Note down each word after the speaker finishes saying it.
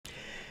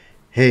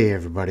Hey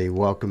everybody,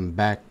 welcome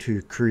back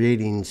to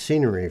Creating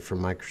Scenery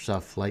from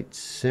Microsoft Flight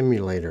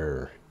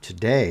Simulator.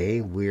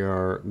 Today we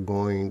are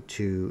going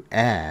to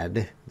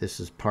add, this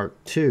is part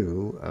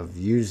 2 of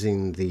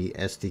using the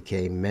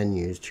SDK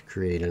menus to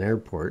create an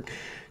airport.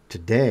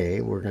 Today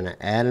we're going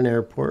to add an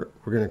airport,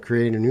 we're going to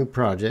create a new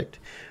project,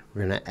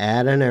 we're going to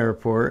add an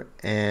airport,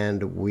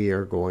 and we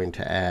are going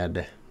to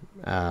add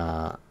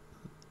the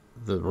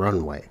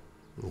runway,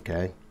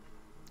 okay?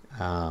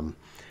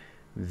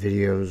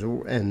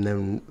 Videos, and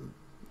then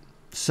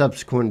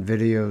subsequent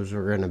videos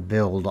are going to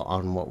build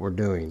on what we're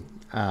doing.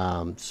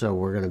 So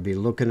we're going to be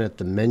looking at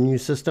the menu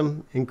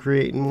system and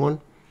creating one,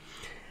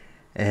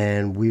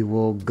 and we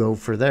will go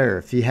for there.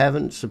 If you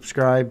haven't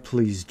subscribed,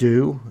 please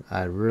do.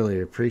 I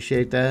really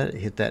appreciate that.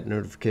 Hit that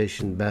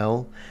notification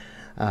bell.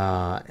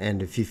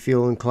 And if you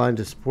feel inclined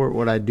to support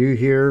what I do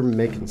here,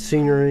 making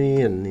scenery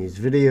and these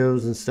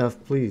videos and stuff,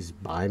 please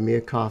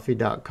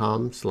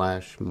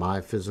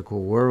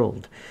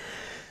buymeacoffee.com/myphysicalworld.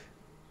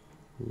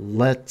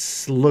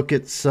 Let's look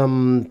at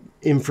some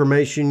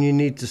information you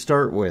need to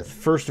start with.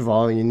 First of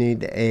all, you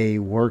need a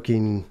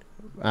working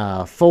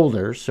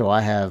folder. So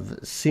I have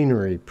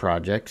scenery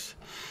projects.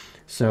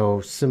 So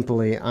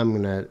simply I'm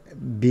going to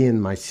be in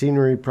my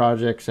scenery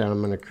projects, and I'm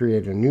going to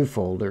create a new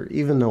folder.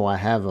 Even though I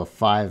have a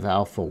 5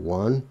 alpha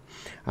 1,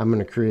 I'm going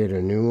to create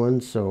a new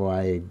one so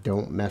I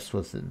don't mess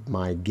with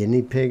my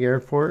guinea pig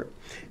airport.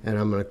 And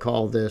I'm going to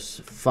call this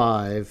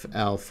 5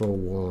 alpha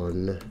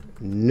 1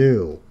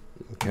 new.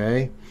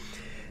 Okay.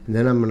 And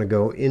then I'm going to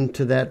go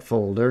into that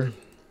folder,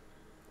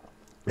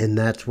 and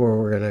that's where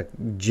we're going to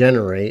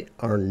generate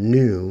our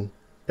new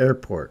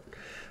airport.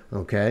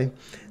 Okay,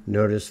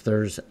 notice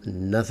there's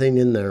nothing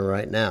in there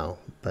right now,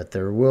 but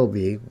there will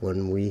be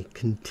when we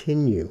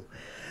continue.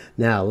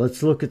 Now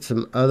let's look at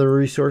some other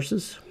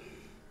resources.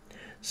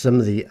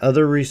 Some of the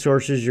other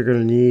resources you're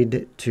going to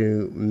need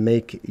to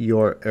make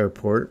your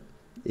airport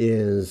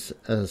is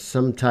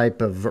some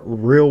type of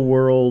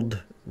real-world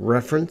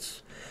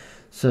reference,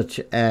 such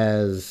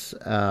as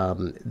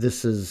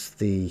this is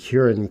the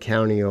Huron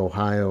County,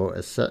 Ohio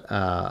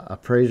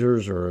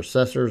appraisers or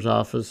assessor's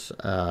office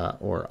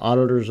or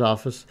auditor's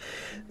office.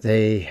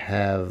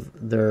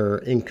 They're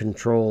in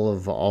control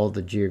of all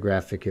the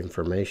geographic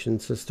information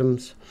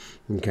systems.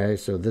 Okay,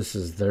 so this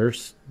is their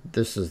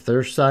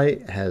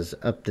site, has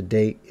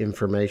up-to-date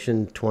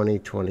information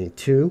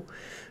 2022.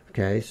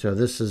 Okay, so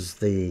this is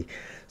the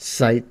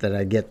site that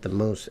I get the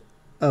most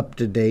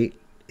up-to-date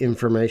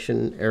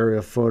information,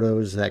 aerial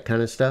photos, that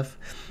kind of stuff.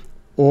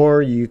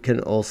 Or you can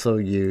also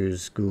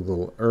use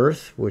Google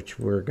Earth, which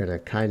we're going to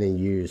kind of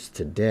use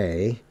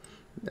today.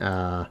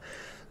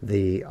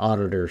 The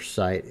auditor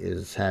site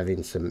is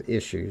having some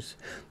issues,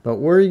 but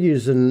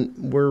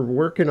we're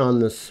working on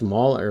this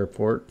small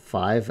airport,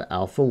 5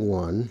 alpha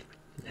 1,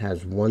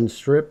 has one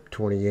strip,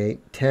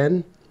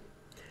 2810,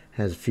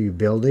 has a few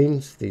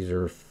buildings. These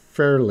are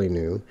fairly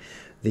new.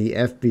 The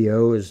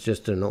FBO is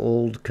just an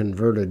old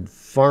converted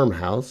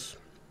farmhouse.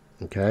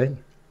 Okay,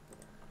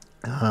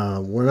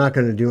 we're not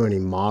going to do any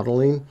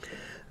modeling.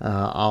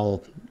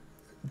 I'll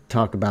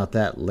talk about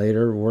that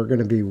later. We're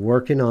going to be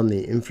working on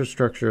the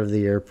infrastructure of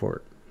the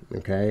airport,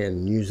 okay,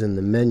 and using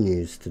the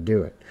menus to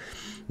do it.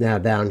 Now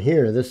down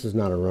here, this is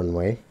not a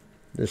runway.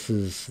 This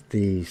is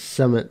the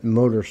Summit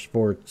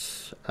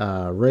Motorsports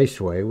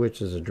Raceway,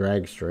 which is a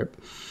drag strip.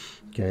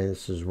 Okay,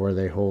 this is where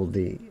they hold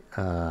the,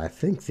 I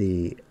think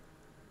the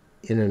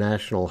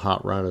International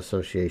Hot Rod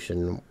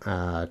Association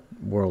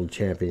World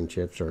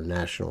Championships or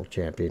National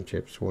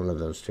Championships, one of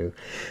those two.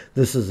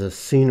 This is a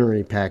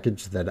scenery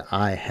package that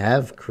I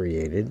have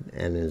created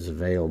and is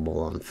available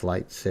on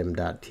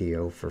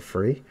flightsim.to for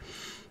free.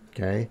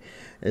 Okay,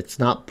 it's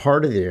not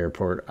part of the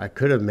airport. I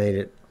could have made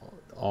it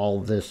all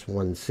this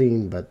one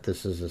scene, but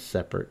this is a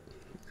separate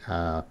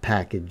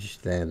package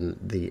than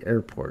the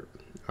airport.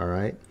 All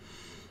right,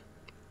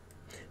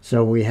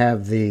 so we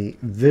have the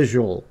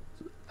visual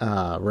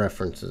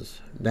references.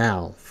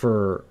 Now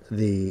for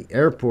the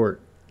airport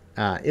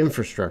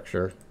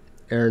infrastructure,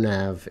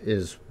 AirNav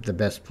is the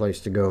best place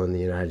to go in the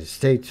United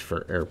States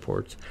for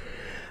airports.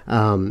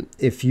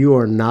 If you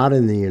are not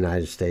in the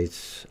United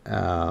States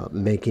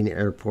making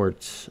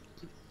airports,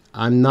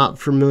 I'm not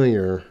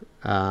familiar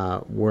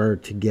where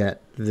to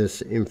get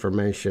this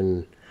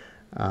information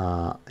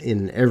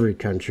in every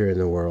country in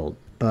the world,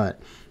 but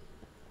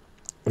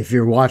if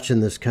you're watching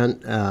this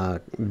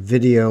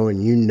video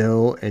and you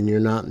know, and you're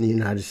not in the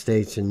United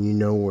States and you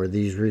know where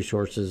these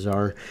resources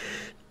are,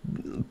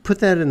 put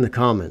that in the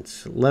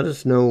comments. Let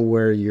us know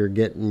where you're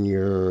getting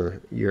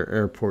your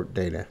airport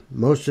data.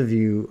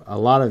 A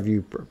lot of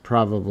you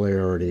probably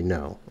already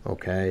know,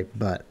 okay,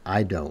 but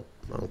I don't,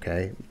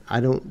 okay. I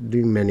don't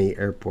do many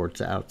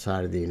airports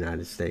outside of the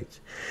United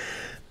States.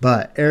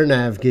 But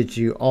AirNav gets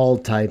you all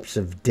types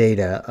of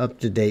data,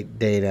 up-to-date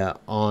data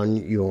on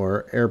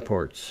your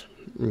airports.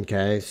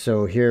 Okay,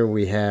 so here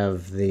we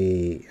have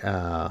the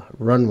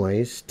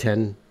runways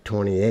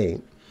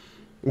 1028.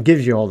 It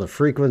gives you all the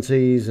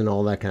frequencies and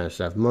all that kind of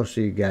stuff. Most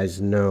of you guys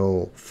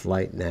know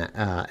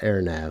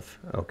air nav.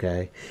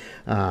 Okay,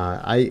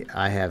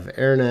 I have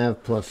air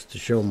nav plus to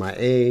show my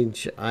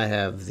age. I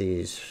have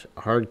these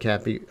hard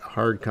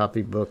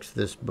copy books.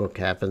 This book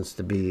happens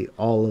to be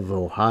all of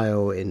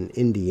Ohio and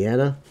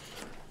Indiana,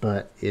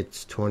 but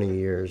it's 20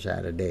 years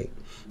out of date.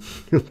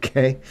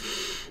 Okay,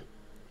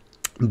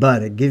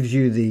 but it gives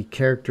you the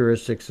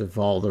characteristics of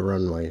all the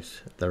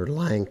runways, their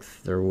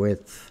length, their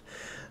width,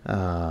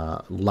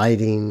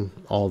 lighting,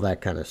 all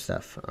that kind of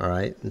stuff. All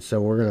right, and so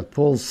we're going to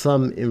pull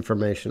some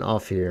information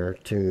off here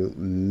to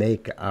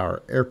make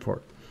our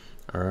airport.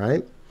 All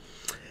right,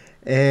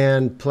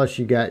 and plus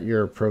you got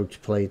your approach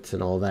plates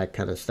and all that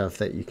kind of stuff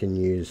that you can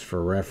use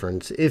for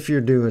reference if you're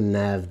doing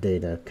nav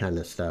data kind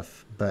of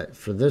stuff. But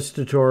for this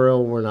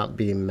tutorial, we're not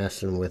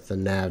messing with the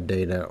nav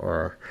data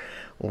or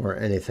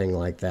anything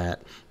like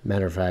that.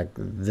 Matter of fact,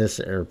 this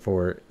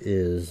airport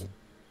is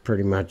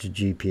pretty much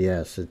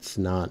GPS. It's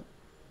not,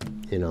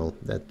 you know,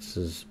 that's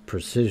as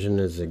precision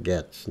as it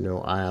gets.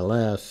 No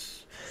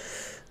ILS,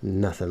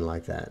 nothing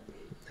like that.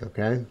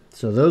 Okay,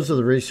 so those are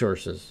the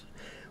resources.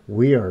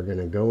 We are going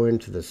to go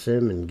into the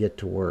sim and get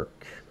to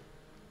work.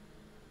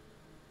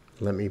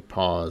 Let me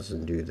pause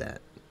and do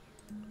that.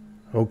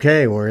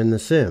 Okay, we're in the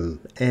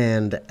sim,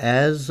 and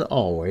as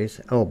always,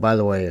 oh, by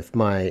the way, if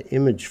my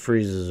image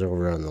freezes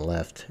over on the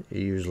left, it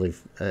usually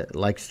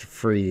likes to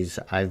freeze.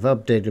 I've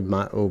updated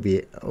my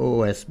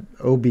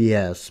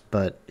OBS,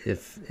 but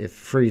if it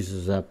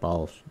freezes up,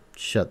 I'll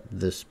shut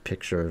this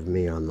picture of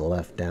me on the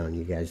left down.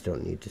 You guys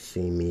don't need to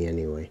see me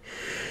anyway.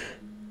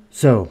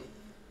 So,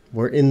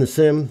 we're in the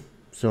sim,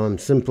 so I'm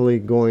simply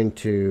going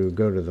to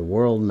go to the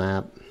world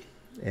map,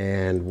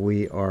 and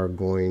we are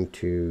going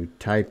to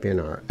type in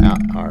our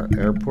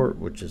airport,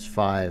 which is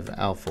 5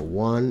 Alpha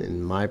 1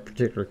 in my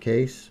particular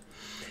case,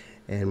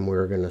 and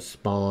we're going to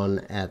spawn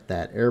at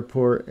that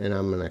airport, and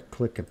I'm going to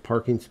click a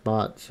parking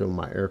spot so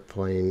my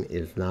airplane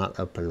is not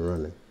up and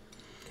running.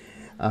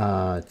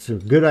 It's a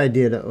good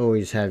idea to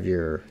always have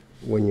your,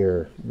 when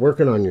you're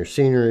working on your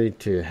scenery,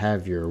 to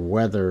have your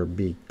weather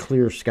be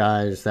clear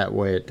skies. That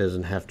way it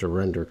doesn't have to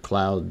render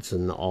clouds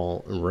and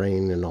all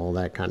rain and all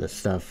that kind of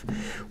stuff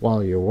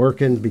while you're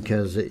working,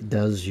 because it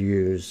does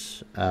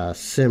use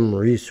sim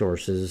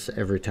resources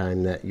every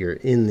time that you're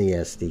in the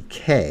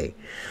SDK.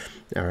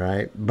 All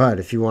right, but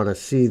if you want to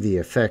see the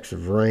effects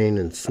of rain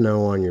and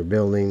snow on your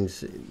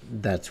buildings,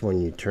 that's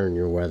when you turn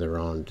your weather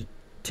on to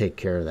take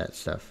care of that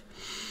stuff.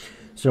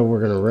 So we're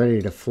going to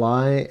ready to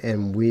fly,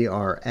 and we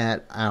are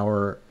at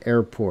our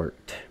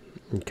airport.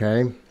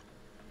 Okay,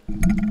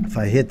 if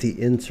I hit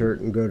the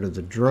insert and go to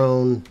the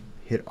drone,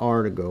 hit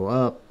R to go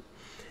up,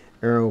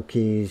 arrow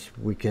keys,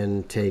 we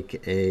can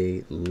take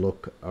a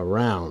look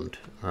around.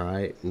 All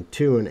right, and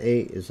 2 and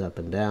 8 is up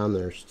and down.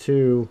 There's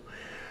 2.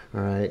 All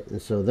right, and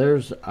so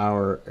there's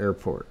our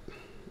airport.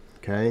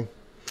 Okay,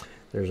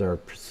 there's our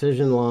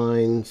precision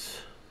lines.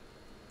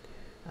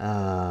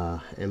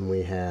 And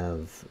we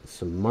have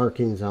some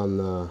markings on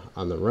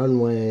the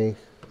runway.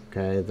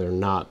 Okay, they're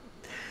not,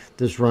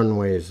 this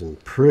runway is in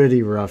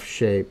pretty rough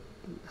shape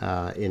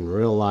in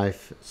real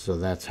life, so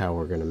that's how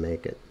we're going to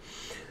make it.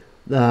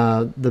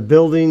 The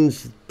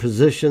buildings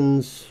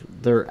positions,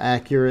 they're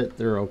accurate,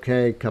 they're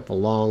okay. A couple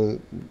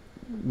long,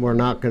 we're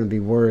not going to be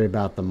worried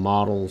about the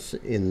models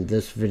in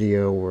this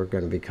video. We're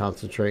going to be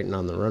concentrating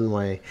on the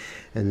runway,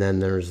 and then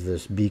there's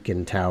this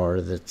beacon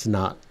tower that's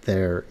not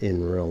there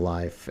in real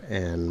life,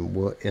 and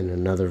in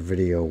another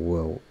video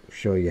we'll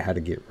show you how to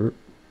get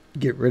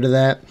rid of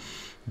that.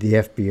 The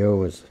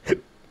FBO is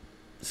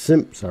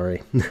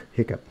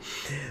hiccup.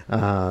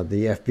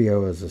 The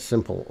FBO is a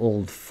simple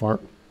old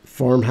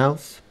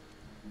farmhouse,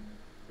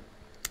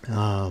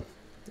 and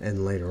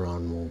later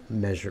on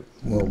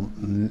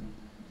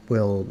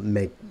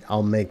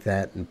I'll make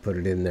that and put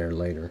it in there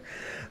later.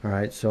 All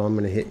right, so I'm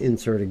going to hit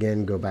insert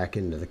again, go back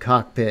into the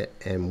cockpit,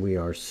 and we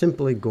are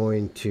simply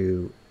going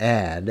to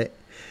add.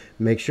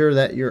 Make sure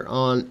that you're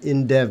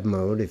in dev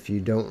mode. If you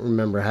don't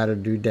remember how to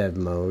do dev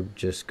mode,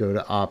 just go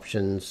to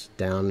options,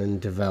 down in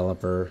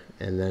developer,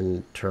 and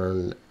then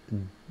turn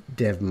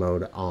dev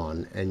mode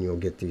on, and you'll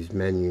get these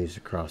menus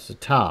across the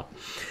top.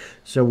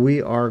 So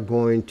we are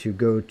going to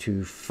go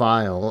to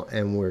file,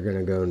 and we're going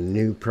to go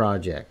new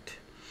project.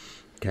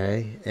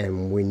 Okay,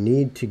 and we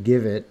need to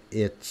give it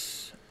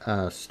its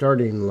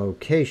starting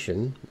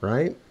location,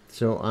 right?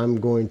 So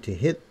I'm going to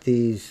hit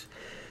these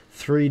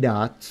 3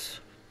 dots,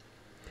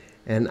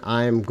 and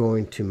I'm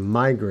going to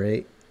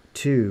migrate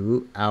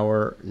to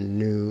our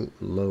new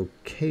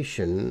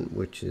location,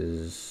 which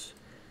is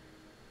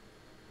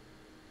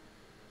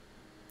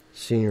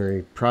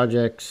Scenery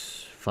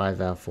Projects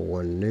 5 Alpha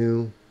 1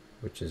 New,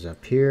 which is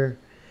up here.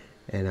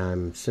 And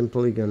I'm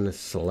simply going to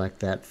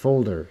select that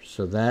folder.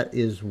 So that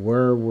is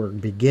where we're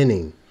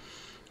beginning.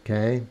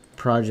 Okay,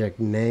 project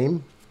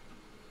name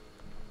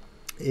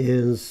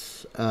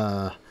is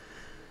 5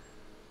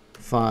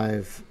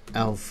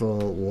 Alpha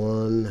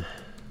 1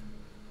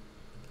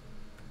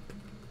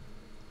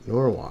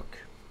 Norwalk.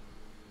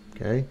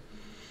 Okay,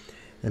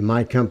 And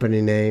my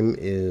company name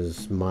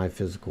is My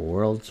Physical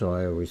World, so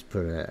I always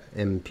put a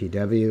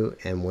MPW,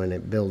 and when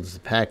it builds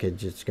the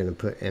package, it's going to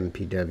put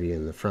MPW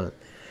in the front.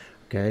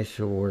 Okay,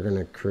 so we're going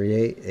to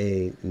create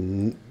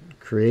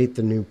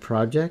the new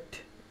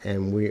project,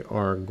 and we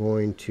are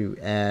going to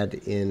add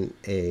in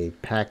a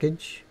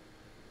package,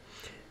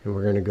 and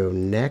we're going to go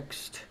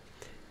next,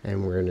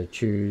 and we're going to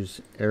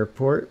choose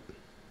airport,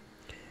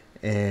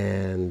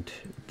 and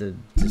the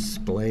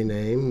display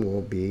name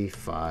will be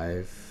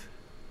 5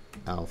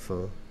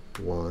 Alpha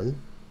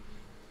 1.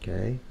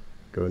 Okay,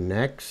 go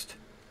next,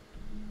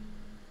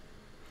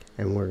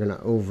 and we're going to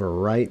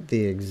overwrite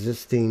the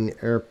existing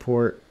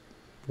airport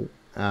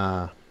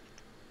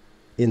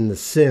in the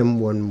sim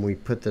when we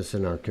put this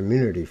in our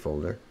community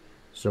folder.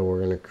 So we're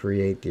going to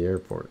create the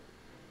airport.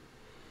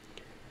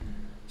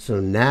 So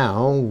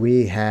now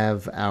we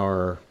have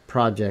our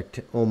project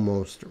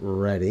almost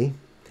ready.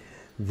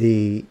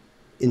 The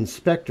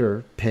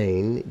inspector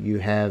pane, you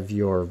have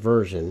your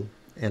version,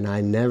 and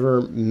I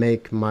never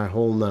make my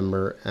whole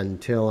number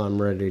until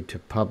I'm ready to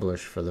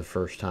publish for the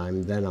first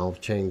time. Then I'll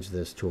change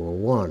this to a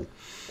 1.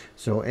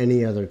 So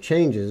any other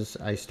changes,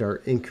 I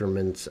start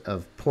increments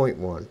of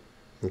 0.1.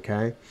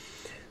 Okay,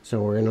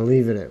 so we're going to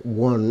leave it at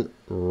 1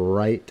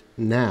 right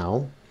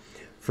now.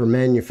 For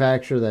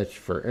manufacturer, that's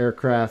for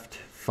aircraft.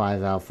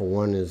 5 Alpha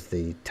 1 is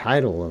the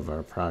title of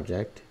our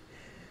project.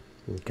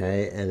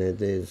 Okay, and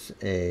it is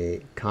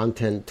a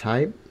content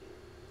type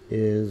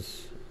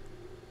is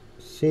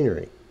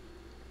scenery.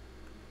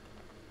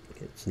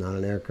 It's not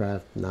an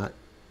aircraft, not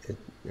it,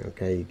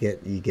 okay,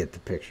 you get the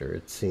picture.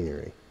 It's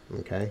scenery.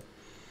 Okay,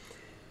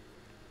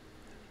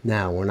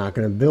 now we're not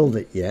going to build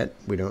it yet.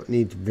 We don't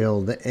need to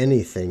build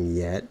anything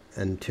yet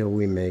until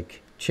we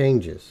make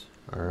changes.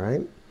 All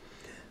right,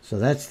 so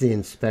that's the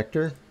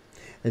inspector.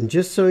 And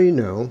just so you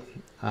know,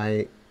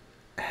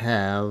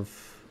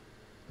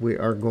 we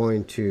are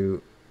going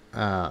to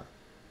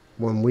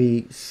when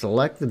we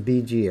select the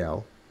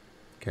BGL,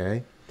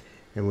 okay,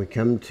 and we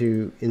come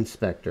to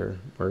inspector,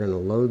 we're going to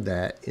load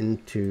that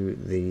into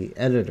the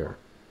editor.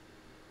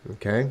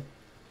 Okay,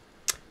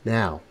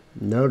 now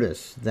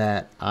notice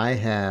that I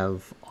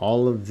have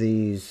all of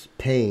these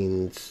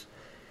panes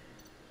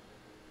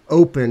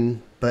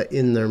open but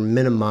in their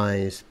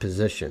minimized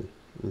position.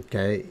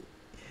 Okay,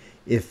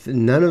 if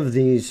none of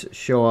these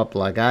show up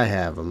like I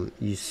have them,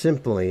 you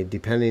simply,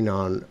 depending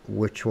on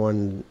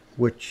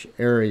which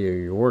area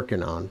you're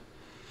working on,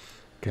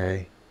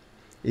 okay,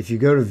 if you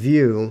go to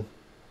view,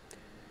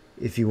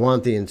 if you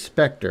want the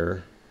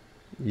inspector,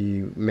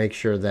 you make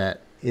sure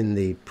that in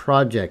the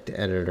project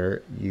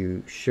editor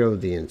you show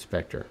the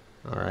inspector.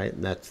 All right,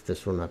 that's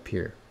this one up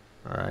here.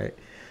 All right,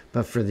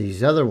 but for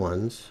these other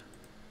ones,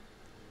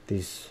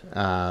 these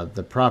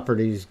the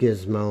properties,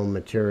 gizmo,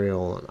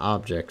 material, and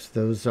objects,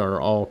 those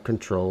are all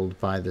controlled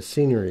by the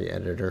scenery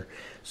editor.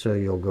 So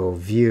you'll go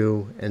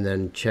view and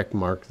then check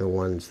mark the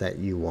ones that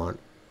you want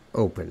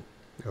open.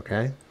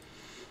 Okay,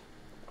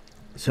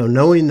 so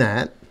knowing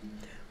that,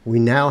 we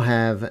now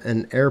have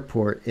an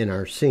airport in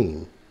our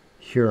scene,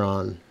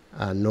 Huron,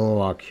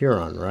 Norwalk,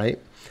 Huron, right?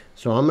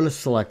 So I'm going to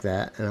select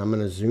that, and I'm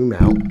going to zoom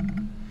out,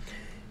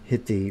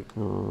 hit the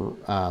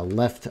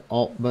left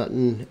Alt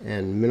button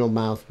and middle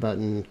mouse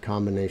button,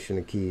 combination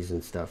of keys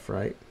and stuff,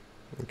 right?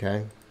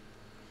 Okay.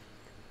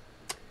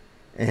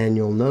 And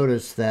you'll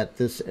notice that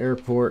this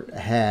airport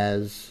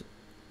has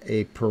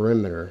a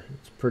perimeter.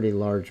 It's a pretty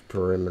large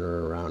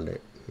perimeter around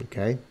it,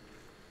 okay?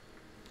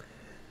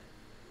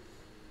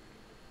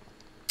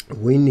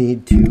 We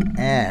need to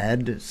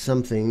add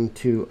something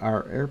to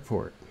our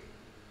airport.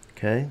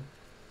 Okay,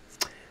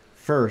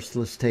 first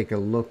let's take a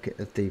look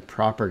at the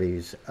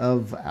properties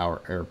of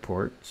our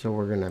airport. So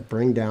we're going to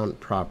bring down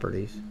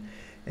properties,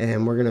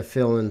 and we're going to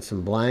fill in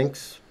some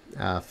blanks.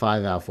 5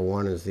 Alpha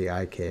 1 is the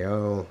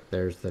IKO.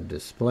 There's the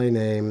display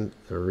name,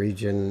 the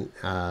region.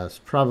 It's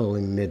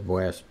probably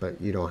Midwest, but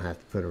you don't have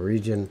to put a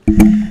region.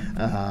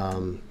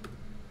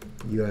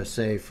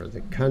 USA for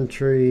the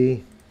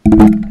country.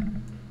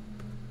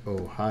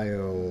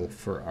 Ohio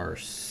for our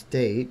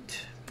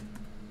state.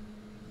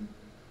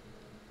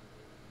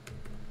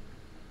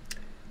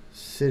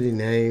 City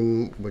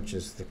name, which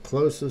is the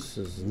closest,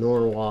 is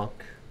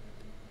Norwalk.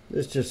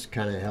 This just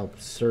kind of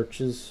helps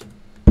searches.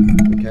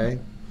 Okay.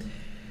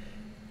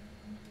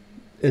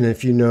 And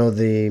if you know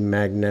the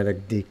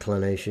magnetic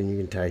declination, you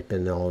can type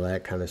in all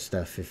that kind of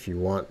stuff if you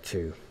want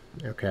to.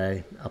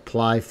 Okay.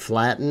 Apply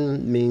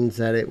flatten means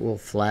that it will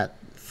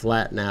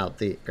flatten out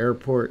the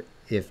airport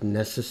if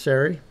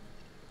necessary.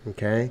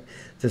 Okay,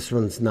 this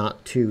one's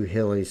not too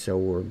hilly, so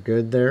we're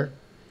good there.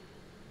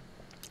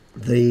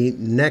 The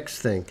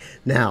next thing,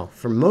 now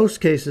for most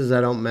cases I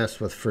don't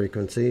mess with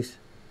frequencies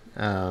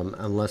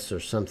unless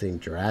there's something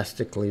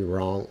drastically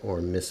wrong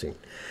or missing.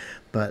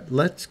 But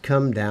let's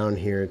come down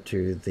here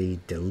to the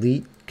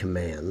delete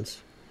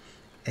commands,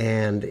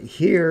 and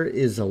here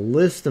is a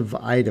list of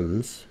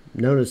items.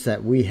 Notice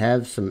that we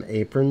have some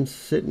aprons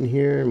sitting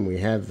here, and we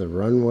have the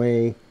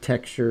runway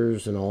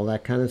textures and all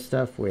that kind of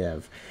stuff.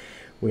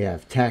 We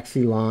have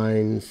taxi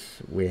lines,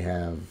 we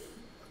have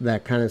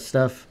that kind of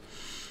stuff.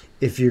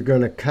 if you're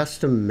going to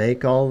custom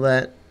make all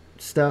that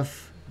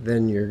stuff,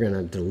 then you're going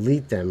to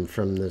delete them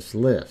from this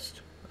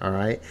list. All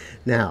right.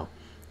 Now,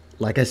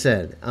 like I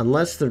said,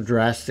 unless they're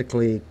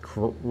drastically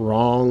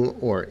wrong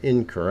or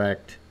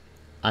incorrect,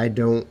 I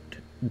don't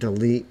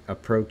delete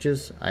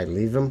approaches. I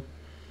leave them.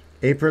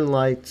 Apron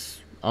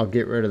lights, I'll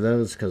get rid of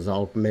those because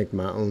I'll make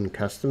my own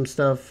custom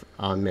stuff.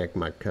 I'll make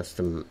my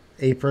custom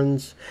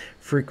aprons.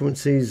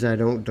 Frequencies, I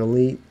don't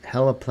delete.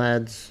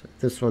 Helipads,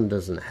 this one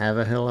doesn't have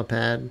a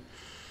helipad,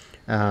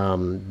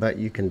 but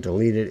you can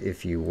delete it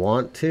if you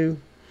want to.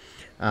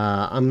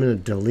 I'm going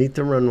to delete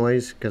the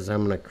runways because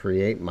I'm going to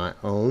create my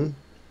own.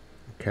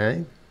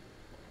 Okay.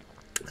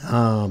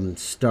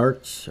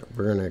 Starts,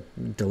 we're going to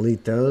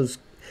delete those.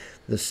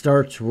 The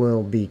starts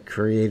will be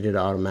created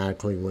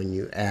automatically when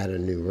you add a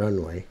new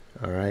runway.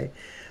 All right.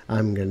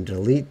 I'm going to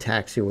delete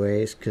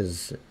taxiways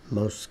because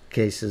most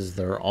cases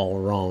they're all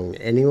wrong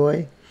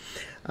anyway.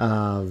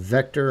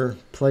 Vector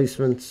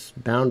placements,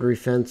 boundary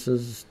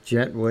fences,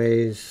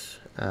 jetways,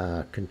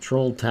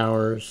 control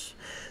towers.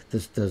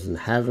 This doesn't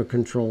have a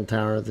control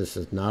tower. This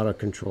is not a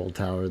control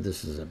tower.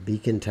 This is a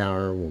beacon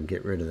tower. We'll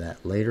get rid of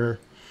that later.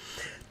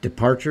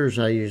 Departures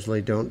I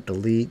usually don't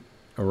delete.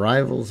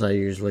 Arrivals I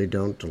usually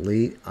don't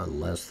delete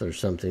unless there's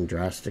something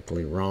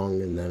drastically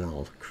wrong, and then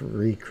I'll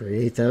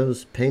recreate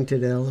those.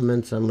 Painted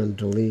elements I'm going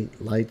to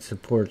delete. Light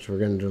supports we're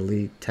going to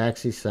delete.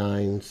 Taxi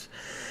signs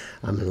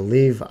I'm going to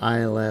leave.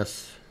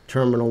 ILS,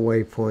 terminal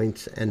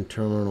waypoints, and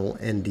terminal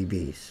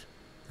NDBs.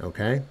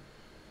 Okay?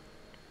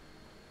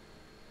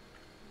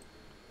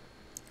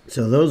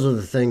 So those are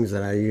the things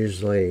that I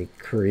usually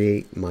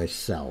create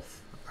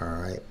myself. All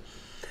right.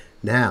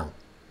 Now,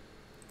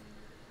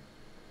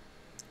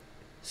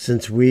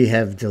 since we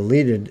have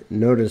deleted,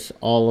 notice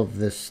all of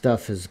this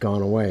stuff has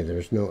gone away.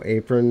 There's no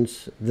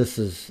aprons.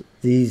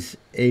 These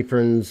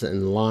aprons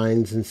and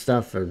lines and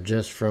stuff are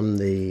just from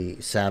the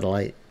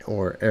satellite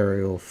or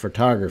aerial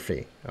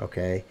photography.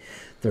 Okay.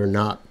 They're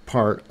not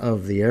part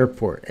of the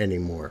airport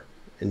anymore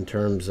in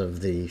terms of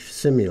the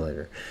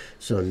simulator.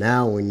 So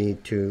now we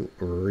need to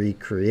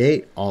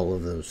recreate all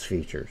of those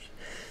features.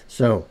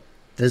 So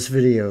this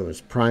video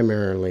is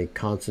primarily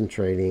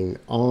concentrating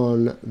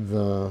on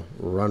the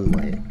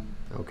runway.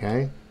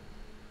 Okay,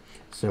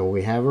 so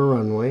we have a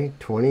runway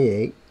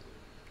 28,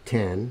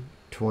 10,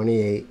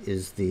 28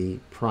 is the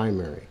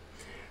primary.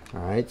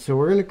 All right, so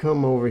we're going to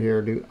come over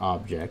here to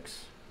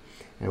objects,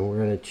 and we're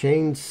going to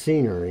change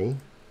scenery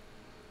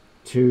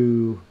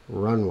to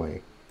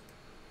runway.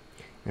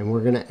 And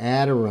we're going to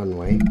add a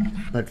runway,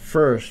 but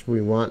first we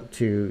want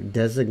to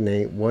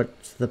designate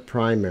what's the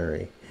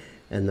primary.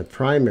 And the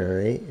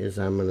primary is,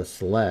 I'm going to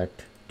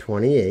select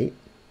 28,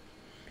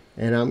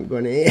 and I'm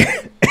going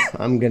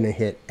to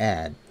hit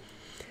add.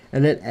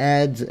 And it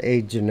adds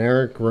a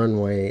generic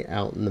runway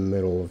out in the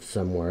middle of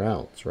somewhere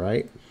else,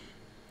 right?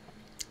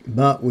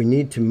 But we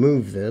need to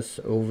move this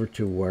over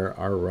to where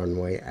our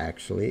runway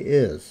actually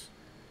is.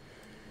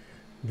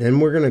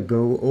 Then we're going to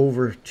go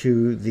over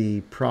to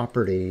the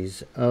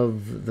properties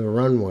of the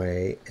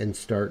runway and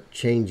start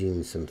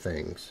changing some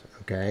things.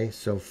 Okay,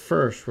 so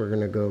first we're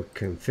going to go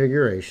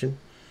configuration.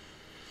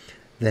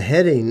 The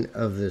heading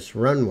of this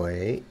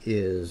runway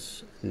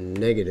is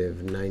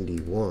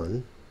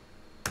 -91.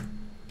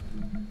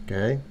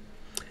 Okay,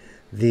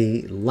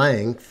 the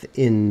length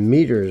in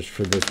meters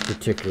for this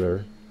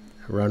particular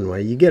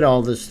runway, you get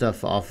all this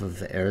stuff off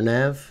of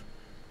AirNav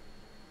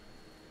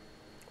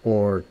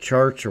or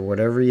charts or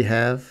whatever you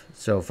have.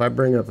 So if I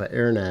bring up an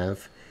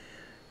AirNav,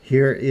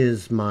 here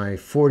is my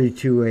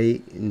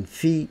 42.8 in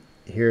feet,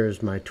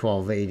 here's my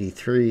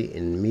 1283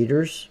 in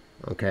meters.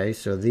 Okay,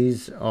 so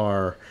these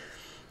are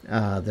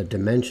the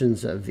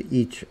dimensions of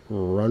each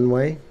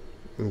runway.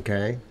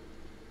 Okay,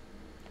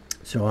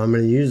 so I'm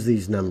going to use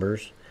these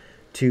numbers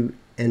to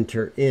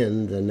enter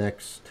in the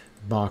next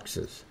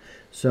boxes.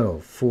 So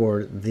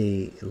for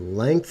the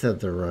length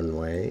of the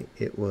runway,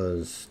 it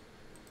was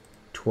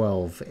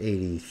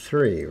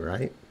 1283,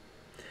 right?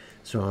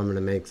 So I'm going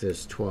to make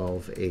this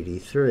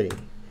 1283.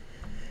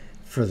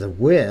 For the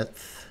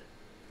width,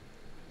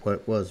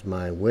 what was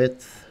my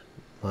width?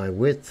 My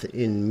width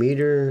in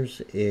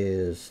meters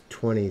is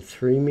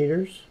 23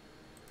 meters.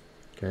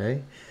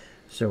 Okay,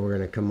 so we're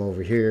going to come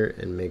over here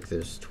and make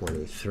this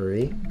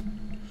 23.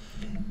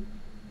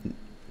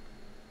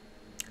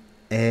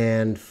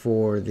 And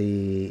for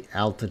the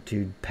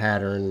altitude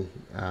pattern,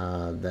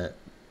 that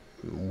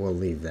we'll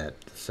leave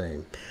that the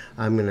same.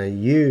 I'm going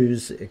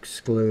to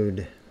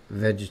exclude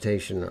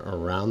vegetation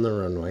around the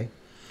runway.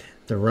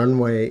 The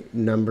runway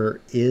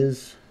number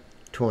is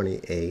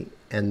 28,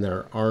 and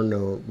there are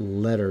no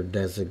letter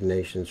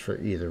designations for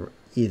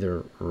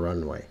either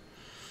runway.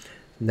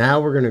 Now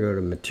we're going to go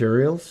to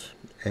materials,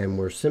 and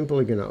we're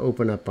simply going to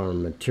open up our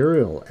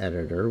material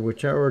editor,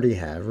 which I already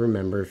have.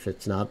 Remember, if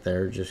it's not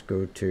there, just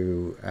go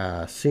to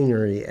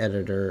scenery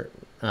editor,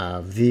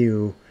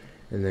 view,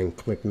 and then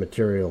click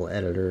material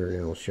editor, and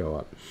it'll show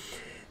up.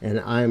 And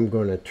I'm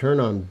going to turn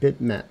on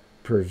bitmap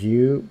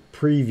preview,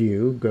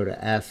 go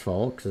to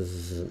asphalt, because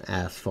this is an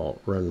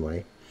asphalt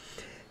runway.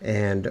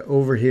 And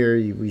over here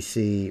we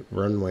see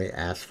runway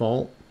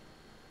asphalt.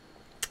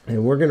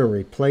 And we're going to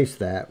replace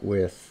that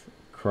with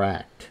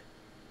cracked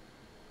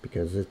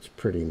because it's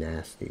pretty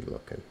nasty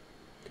looking.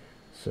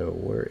 So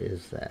where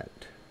is that?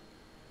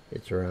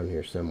 It's around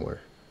here somewhere.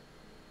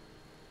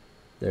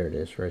 There it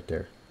is, right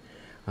there.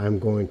 I'm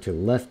going to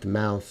left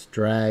mouse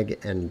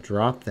drag and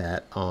drop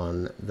that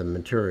on the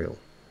material,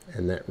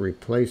 and that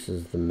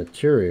replaces the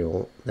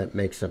material that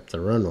makes up the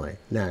runway.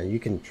 Now you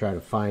can try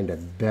to find a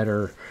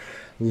better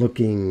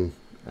looking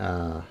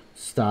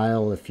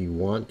style if you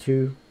want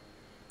to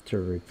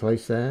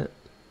replace that.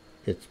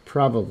 It's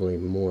probably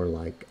more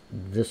like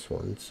this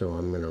one, so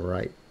I'm going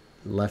to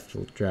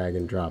left drag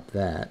and drop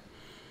that.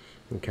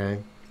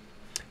 Okay,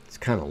 it's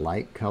kind of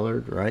light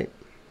colored, right?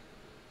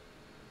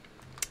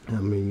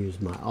 I'm going to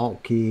use my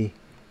Alt key,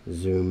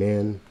 zoom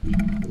in.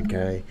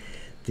 Okay,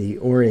 the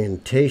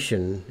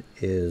orientation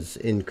is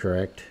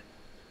incorrect,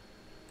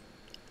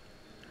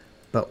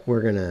 but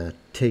we're going to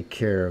take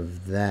care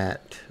of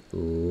that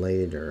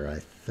later, I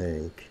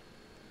think.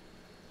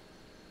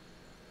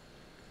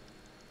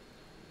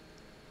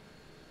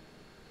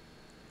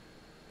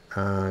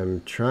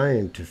 I'm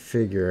trying to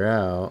figure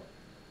out,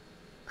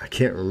 I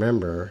can't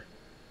remember.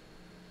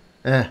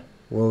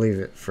 We'll leave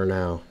it for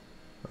now,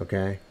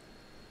 okay?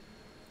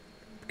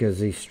 Because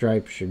these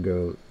stripes should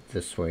go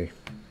this way.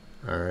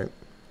 Alright.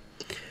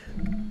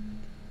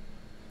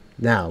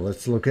 Now,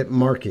 let's look at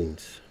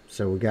markings.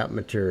 So we got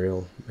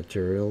material.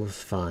 Material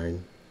is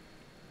fine.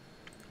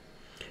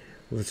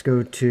 Let's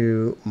go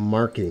to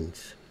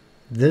markings.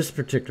 This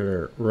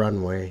particular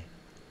runway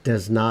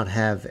does not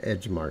have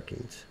edge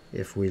markings.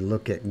 If we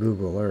look at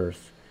Google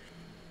Earth,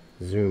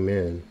 zoom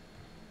in,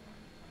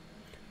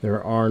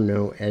 there are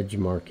no edge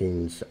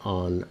markings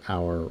on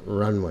our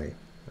runway.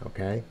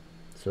 Okay,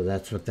 so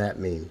that's what that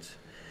means.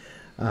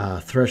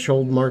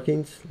 Threshold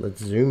markings,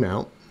 let's zoom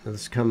out.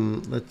 Let's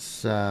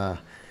pan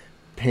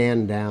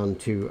down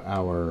to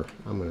our,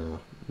 I'm going to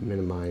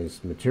minimize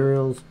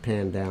materials,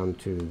 pan down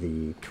to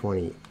the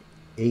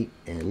 28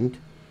 end.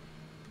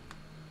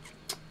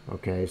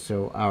 Okay,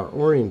 so our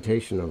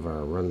orientation of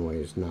our runway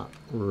is not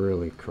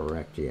really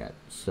correct yet.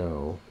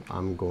 So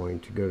I'm going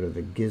to go to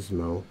the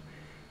gizmo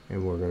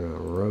and we're going to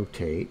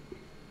rotate.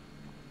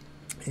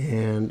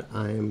 And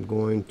I'm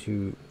going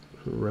to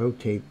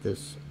rotate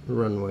this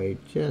runway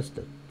just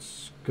a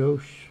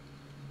skosh.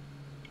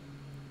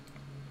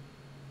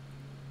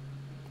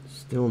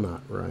 Still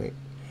not right.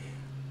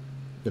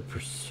 The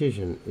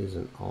precision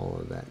isn't all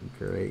of that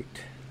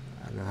great.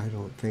 And I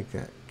don't think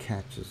that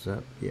catches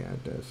up. Yeah,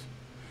 it does.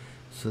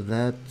 So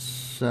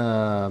that's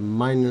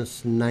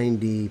minus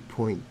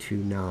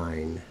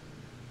 90.29.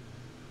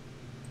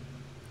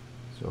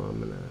 So I'm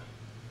going to...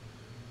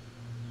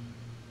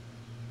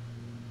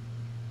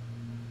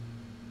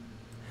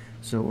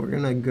 So we're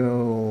going to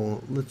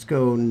go, let's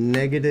go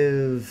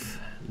negative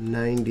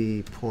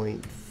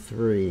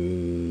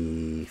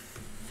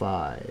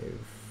 90.35.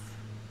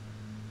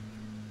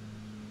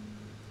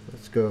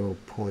 Let's go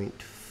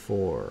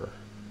 0.4.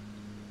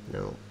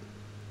 No.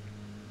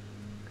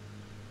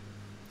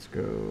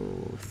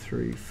 Go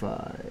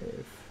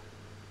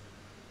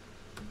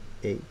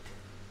 358.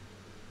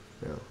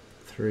 No,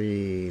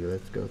 3.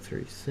 Let's go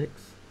 36.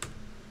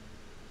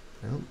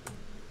 No,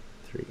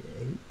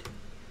 38.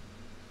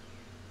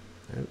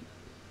 No,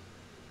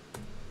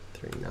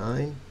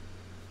 39.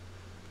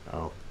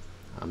 Oh,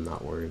 I'm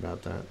not worried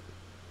about that.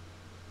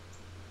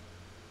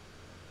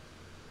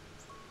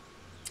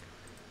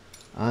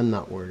 I'm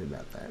not worried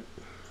about that.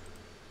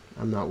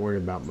 I'm not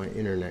worried about my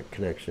internet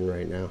connection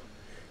right now,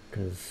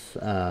 because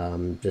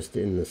I'm just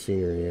in the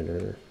scenery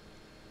editor.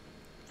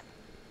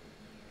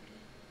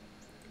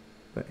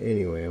 But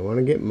anyway, I want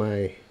to get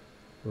my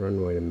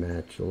runway to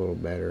match a little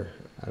better.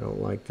 I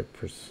don't like the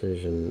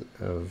precision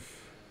of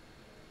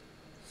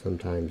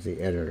sometimes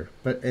the editor.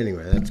 But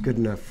anyway, that's good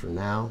enough for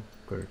now.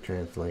 Go to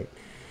translate.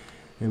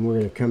 And we're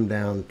going to come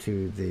down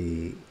to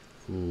the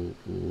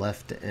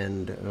left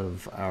end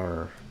of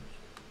our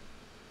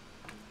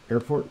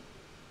airport.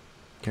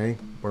 Okay,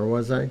 where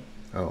was I?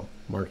 Oh,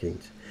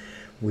 markings.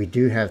 We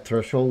do have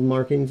threshold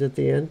markings at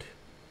the end,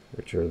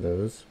 which are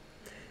those.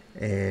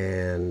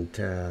 And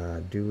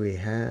do we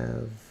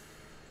have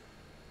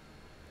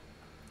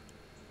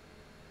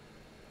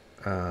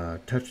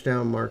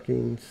touchdown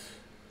markings?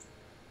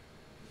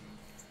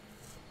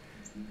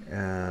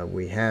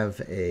 We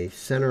have a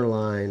center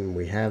line.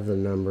 We have the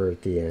number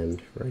at the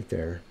end right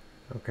there.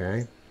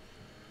 Okay.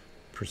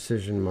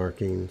 Precision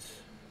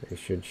markings. They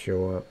should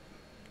show up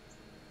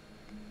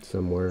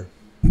somewhere.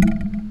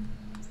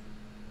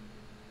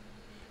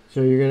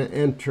 So you're going to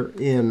enter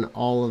in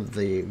all of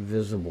the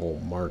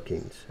visible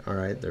markings. All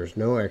right, there's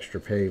no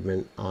extra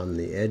pavement on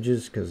the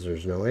edges because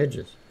there's no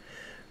edges.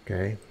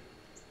 Okay.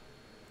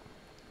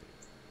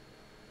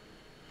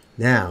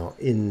 Now,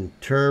 in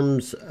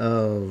terms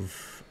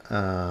of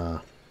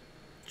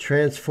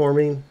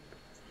transforming,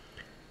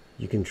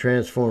 you can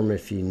transform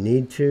if you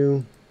need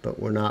to,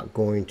 but we're not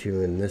going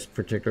to in this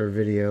particular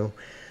video.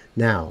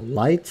 Now,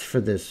 lights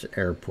for this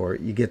airport,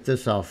 you get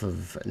this off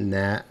of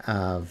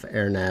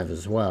AirNav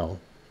as well,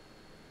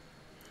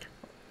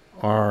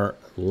 are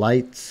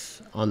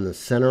lights on the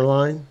center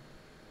line.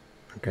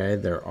 Okay,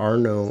 there are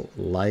no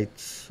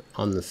lights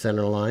on the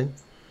center line.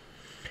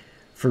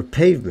 For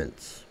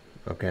pavements,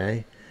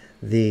 okay,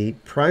 the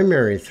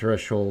primary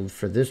threshold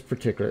for this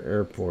particular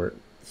airport,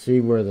 see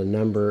where the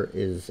number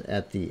is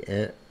at the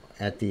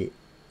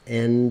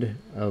end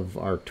of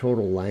our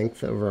total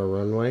length of our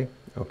runway,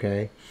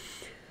 okay?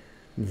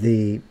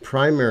 The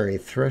primary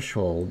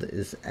threshold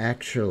is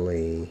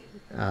actually,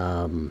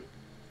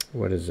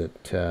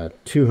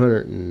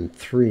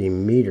 203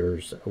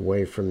 meters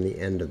away from the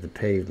end of the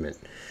pavement.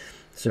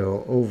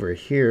 So over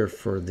here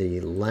for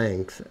the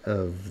length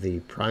of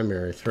the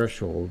primary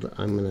threshold,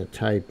 I'm going to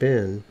type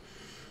in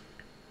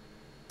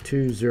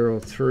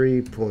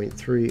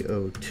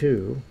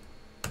 203.302,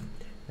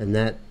 and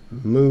that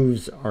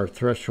moves our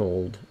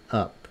threshold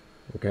up.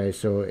 Okay,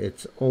 so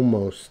it's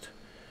almost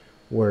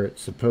where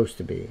it's supposed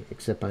to be,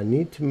 except I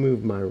need to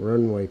move my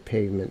runway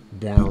pavement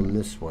down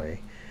this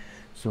way.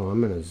 So I'm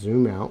going to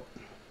zoom out,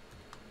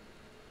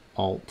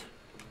 Alt,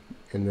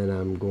 and then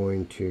I'm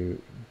going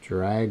to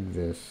drag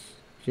this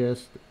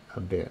just a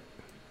bit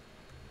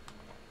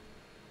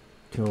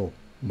till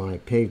my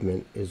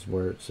pavement is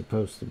where it's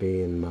supposed to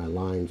be and my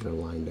lines are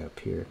lined up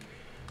here.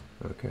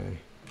 Okay,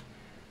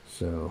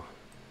 so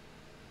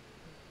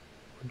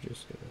we're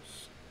just going to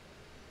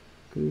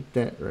scoot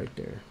that right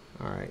there.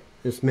 All right,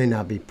 this may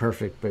not be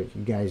perfect, but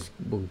you guys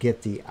will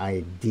get the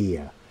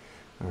idea.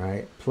 All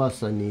right,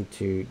 plus I need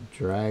to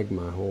drag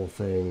my whole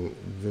thing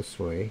this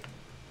way.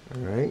 All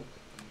right,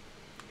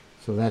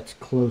 so that's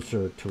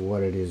closer to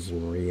what it is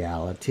in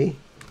reality.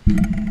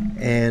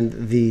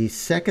 And the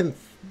secondary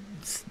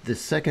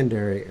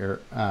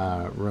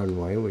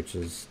runway, which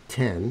is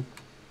 10,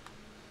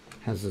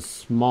 has a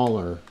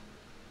smaller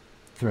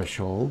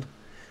threshold.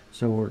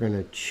 So we're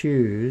going to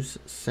choose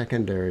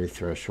secondary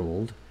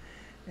threshold,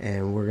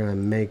 and we're going to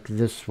make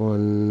this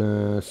one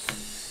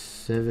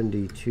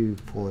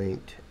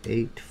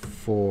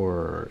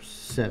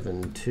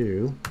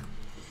 72.8472.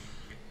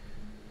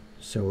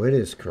 So it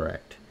is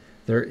correct.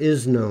 There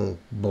is no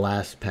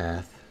blast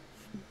path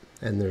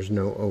and there's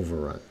no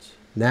overruns.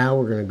 Now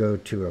we're going to go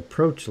to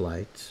approach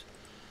lights.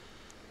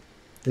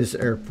 This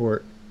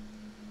airport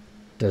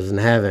doesn't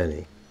have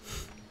any.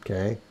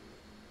 Okay.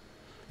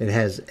 It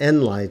has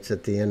end lights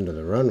at the end of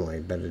the runway,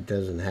 but it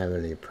doesn't have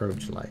any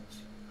approach lights.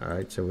 All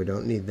right, so we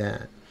don't need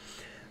that.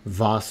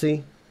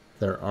 VOSI,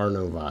 there are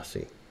no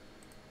VOSI.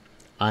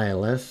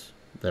 ILS,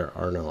 there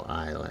are no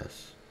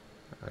ILS.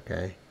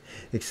 Okay,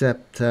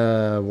 except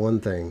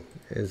one thing.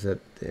 Is it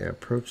the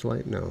approach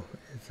light? No.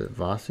 Is it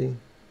VOSI?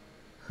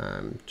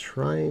 I'm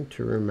trying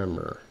to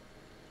remember.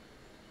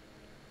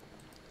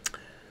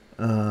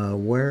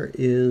 Where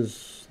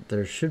is,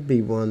 there should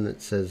be one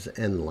that says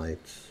end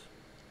lights.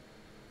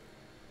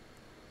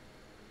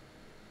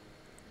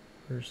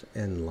 Where's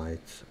end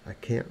lights? I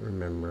can't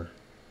remember.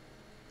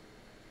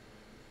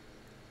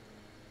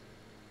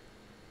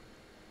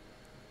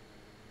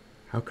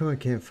 How come I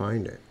can't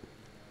find it?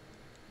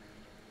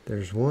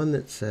 There's one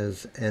that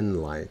says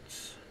end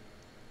lights,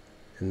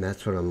 and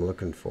that's what I'm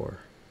looking for.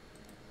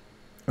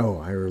 Oh,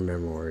 I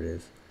remember where it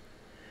is.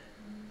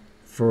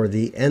 For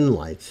the end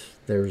lights,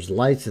 there's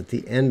lights at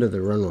the end of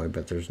the runway,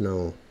 but there's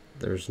no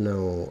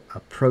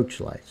approach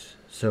lights.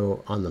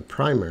 So on the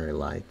primary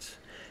lights,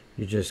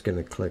 you're just going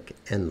to click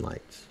end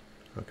lights.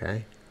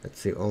 Okay,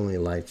 that's the only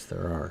lights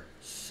there are.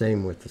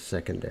 Same with the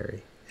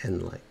secondary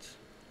end lights.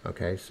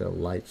 Okay, so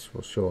lights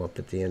will show up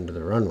at the end of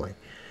the runway.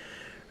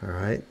 All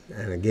right,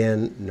 and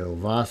again, no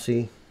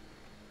VOSI.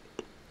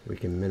 We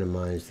can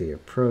minimize the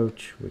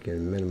approach. We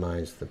can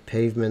minimize the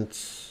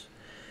pavements.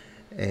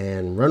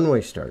 And runway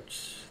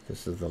starts.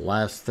 This is the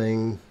last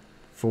thing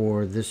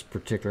for this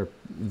particular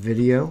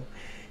video,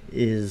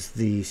 is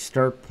the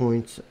start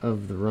points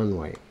of the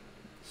runway.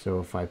 So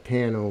if I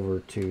pan over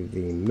to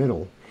the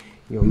middle,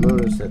 you'll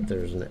notice that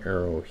there's an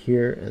arrow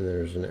here and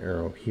there's an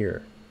arrow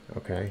here.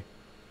 Okay.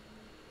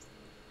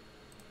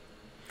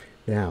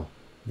 Now,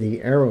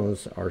 the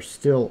arrows are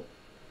still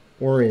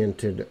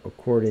oriented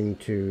according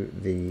to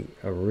the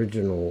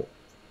original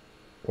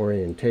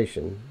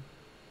orientation.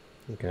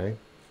 Okay.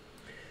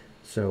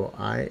 So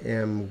I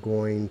am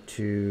going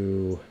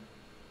to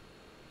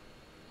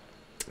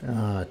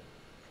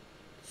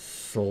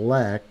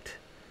select,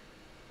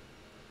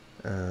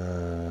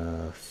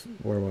 where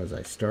was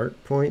I?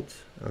 Start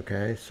points.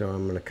 Okay, so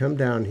I'm going to come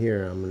down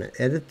here. I'm going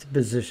to edit the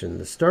position.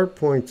 The start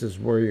points is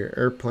where your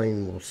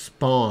airplane will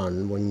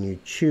spawn when you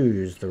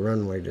choose the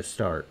runway to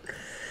start.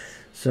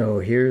 So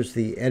here's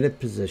the edit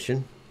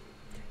position,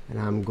 and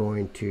I'm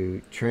going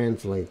to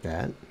translate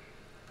that.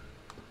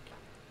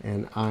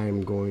 And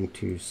I'm going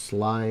to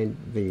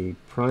slide the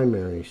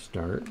primary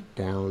start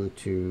down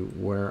to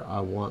where I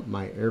want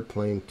my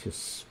airplane to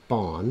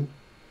spawn.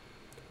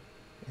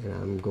 And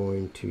I'm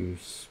going to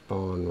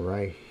spawn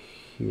right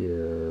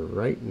here,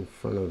 right in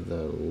front of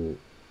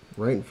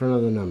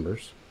the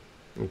numbers.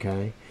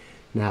 Okay.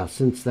 Now,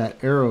 since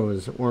that arrow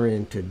is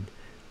oriented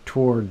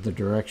toward the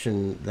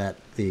direction that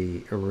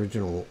the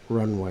original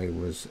runway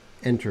was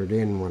entered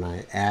in when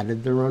I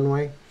added the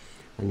runway,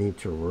 I need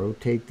to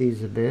rotate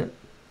these a bit.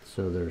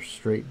 so they're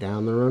straight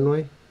down the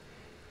runway.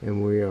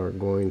 And we are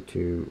going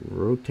to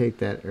rotate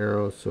that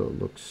arrow so it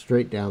looks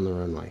straight down the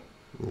runway.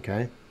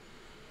 Okay.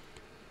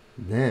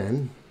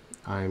 Then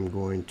I'm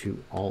going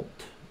to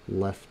Alt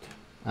left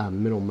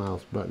middle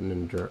mouse button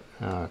and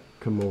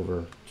come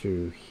over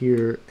to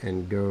here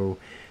and go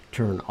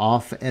turn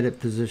off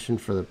edit position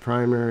for the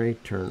primary,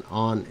 turn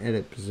on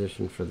edit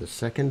position for the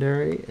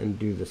secondary, and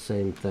do the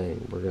same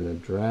thing. We're going to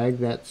drag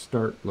that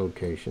start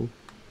location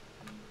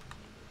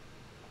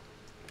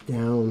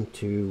down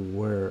to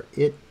where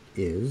it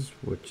is,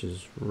 which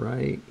is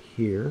right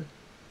here,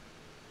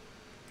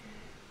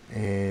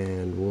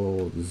 and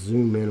we'll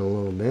zoom in a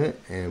little bit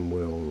and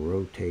we'll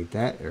rotate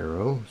that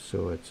arrow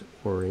so it's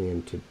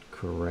oriented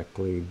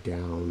correctly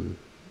down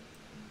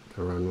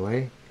the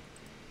runway,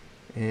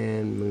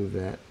 and move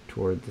that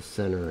toward the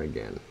center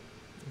again.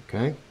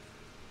 Okay,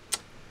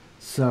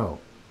 so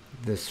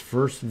this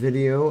first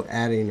video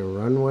adding a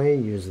runway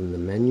using the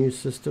menu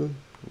system,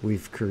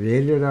 we've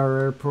created our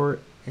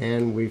airport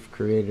and we've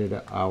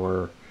created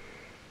our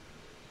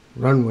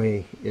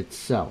runway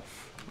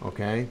itself.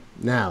 Okay,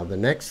 now the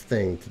next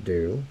thing to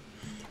do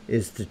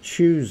is to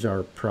choose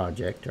our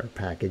project, our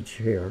package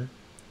here,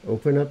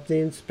 open up the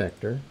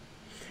inspector.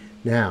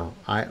 Now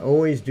I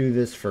always do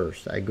this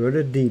first. I go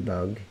to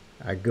debug,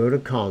 I go to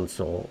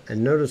console,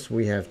 and notice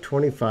we have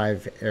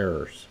 25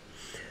 errors.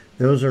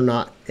 Those are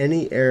not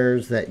any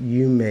errors that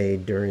you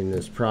made during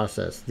this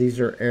process. These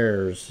are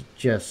errors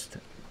just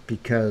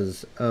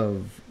because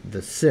of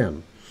the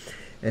sim.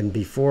 And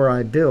before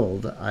I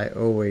build, I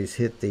always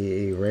hit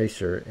the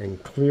eraser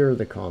and clear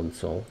the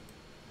console,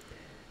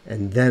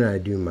 and then I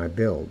do my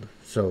build.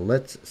 So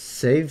let's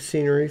save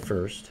scenery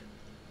first,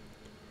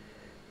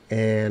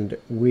 and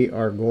we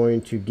are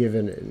going to give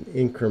it an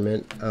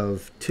increment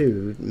of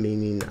 2,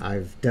 meaning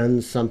I've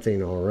done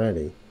something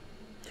already,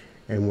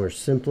 and we're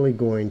simply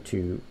going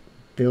to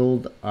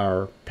build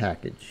our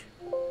package.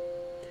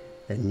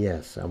 And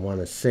yes, I want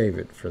to save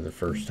it for the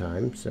first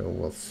time, so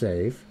we'll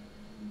save.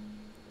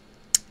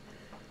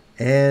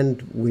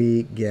 And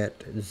we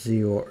get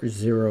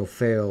zero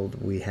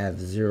failed. We have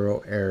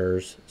 0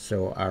 errors,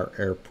 so our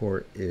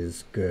airport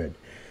is good.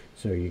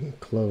 So you can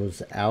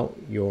close out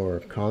your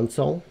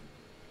console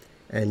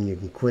and you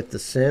can quit the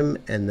sim,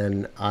 and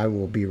then I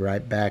will be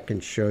right back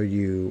and show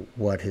you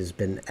what has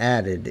been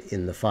added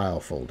in the file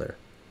folder.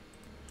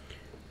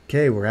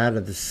 Okay, we're out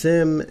of the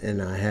sim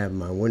and I have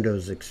my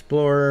Windows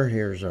Explorer.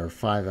 Here's our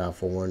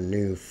 5-alpha-1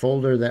 new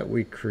folder that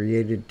we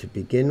created to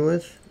begin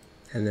with.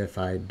 And if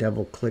I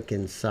double click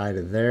inside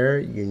of there,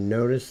 you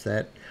notice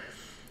that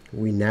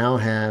we now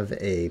have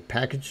a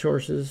package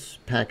sources,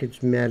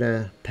 package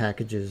meta,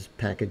 packages,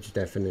 package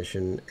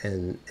definition,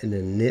 and an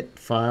init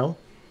file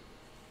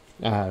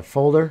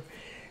folder.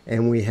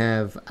 And we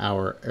have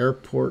our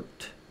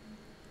airport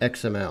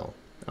XML,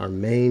 our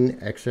main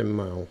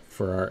XML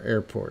for our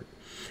airport.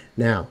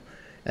 Now,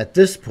 at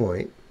this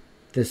point,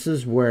 this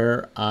is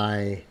where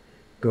I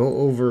go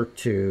over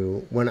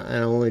to, when I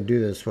only do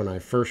this when I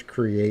first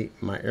create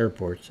my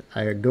airports,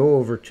 I go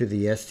over to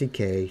the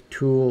SDK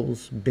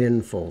Tools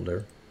Bin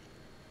folder,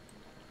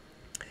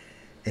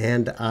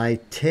 and I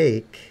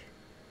take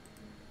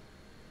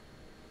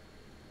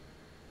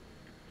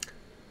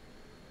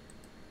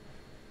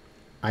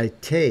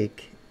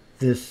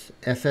this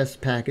FS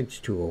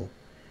package tool,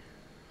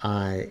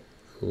 I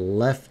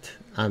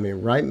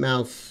right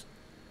mouse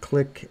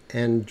click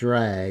and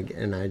drag,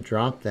 and I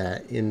drop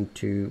that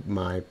into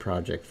my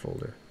project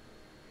folder.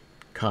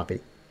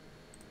 Copy.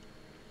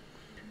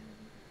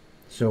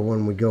 So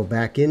when we go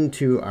back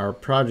into our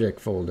project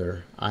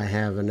folder, I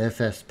have an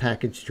FS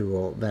package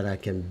tool that I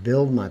can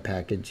build my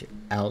package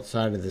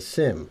outside of the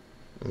sim,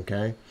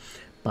 okay,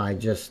 by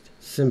just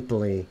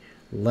simply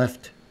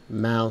left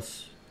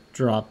mouse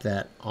drop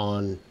that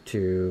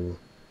onto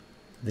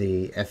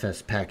the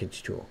FS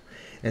package tool,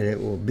 and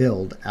it will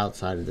build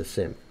outside of the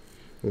sim.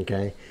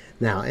 Okay,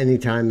 now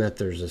anytime that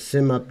there's a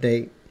sim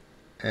update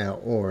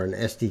or an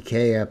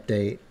SDK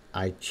update,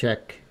 I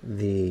check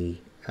the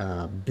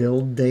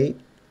build date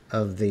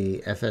of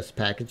the FS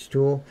package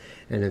tool,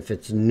 and if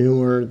it's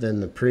newer than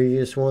the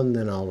previous one,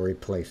 then I'll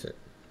replace it.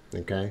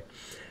 Okay,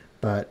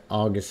 but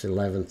August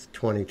 11th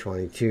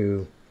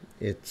 2022,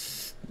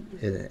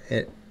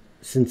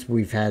 since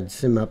we've had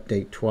sim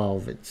update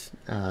 12, it's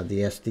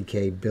the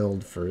SDK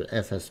build for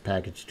FS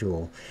package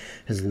tool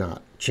has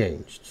not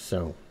changed,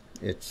 so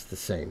it's the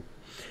same.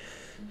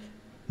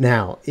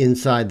 Now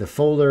inside the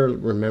folder,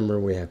 remember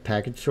we have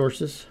package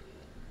sources,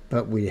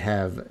 but we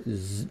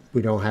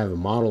don't have a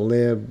model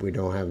lib, we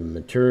don't have a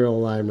material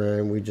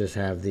library, we just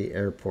have the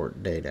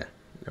airport data.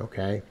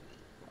 Okay,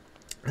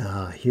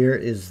 here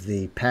is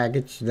the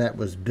package that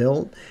was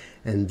built,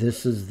 and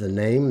this is the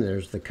name.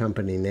 There's the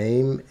company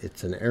name,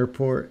 it's an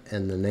airport,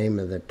 and the name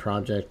of the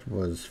project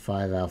was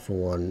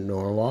 5-alpha-1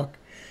 Norwalk,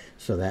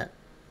 so that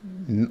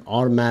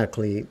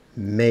automatically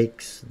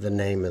makes the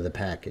name of the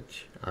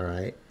package. All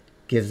right,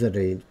 gives it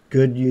a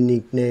good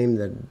unique name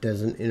that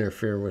doesn't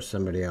interfere with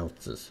somebody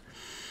else's.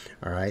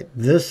 All right,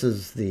 this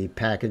is the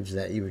package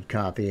that you would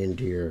copy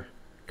into your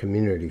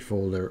community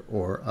folder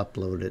or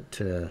upload it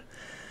to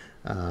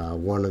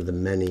one of the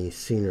many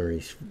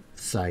scenery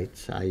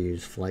sites. I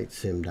use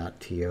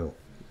flightsim.to.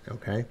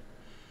 Okay.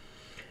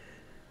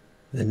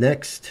 The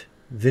next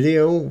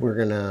video, we're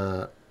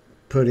gonna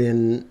put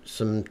in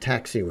some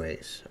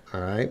taxiways.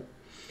 All right,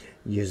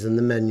 using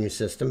the menu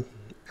system,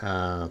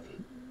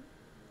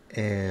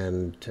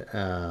 and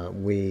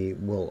we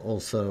will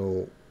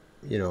also,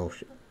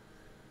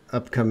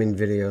 upcoming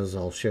videos,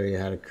 I'll show you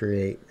how to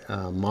create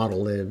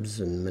model libs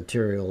and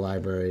material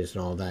libraries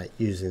and all that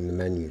using the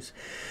menus.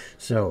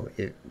 So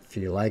if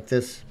you like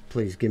this,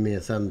 please give me a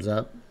thumbs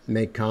up,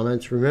 make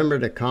comments. Remember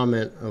to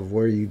comment of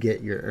where you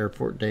get your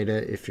airport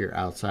data if you're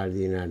outside of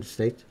the United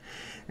States.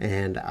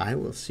 And I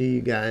will see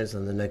you guys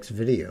on the next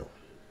video.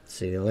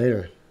 See you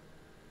later.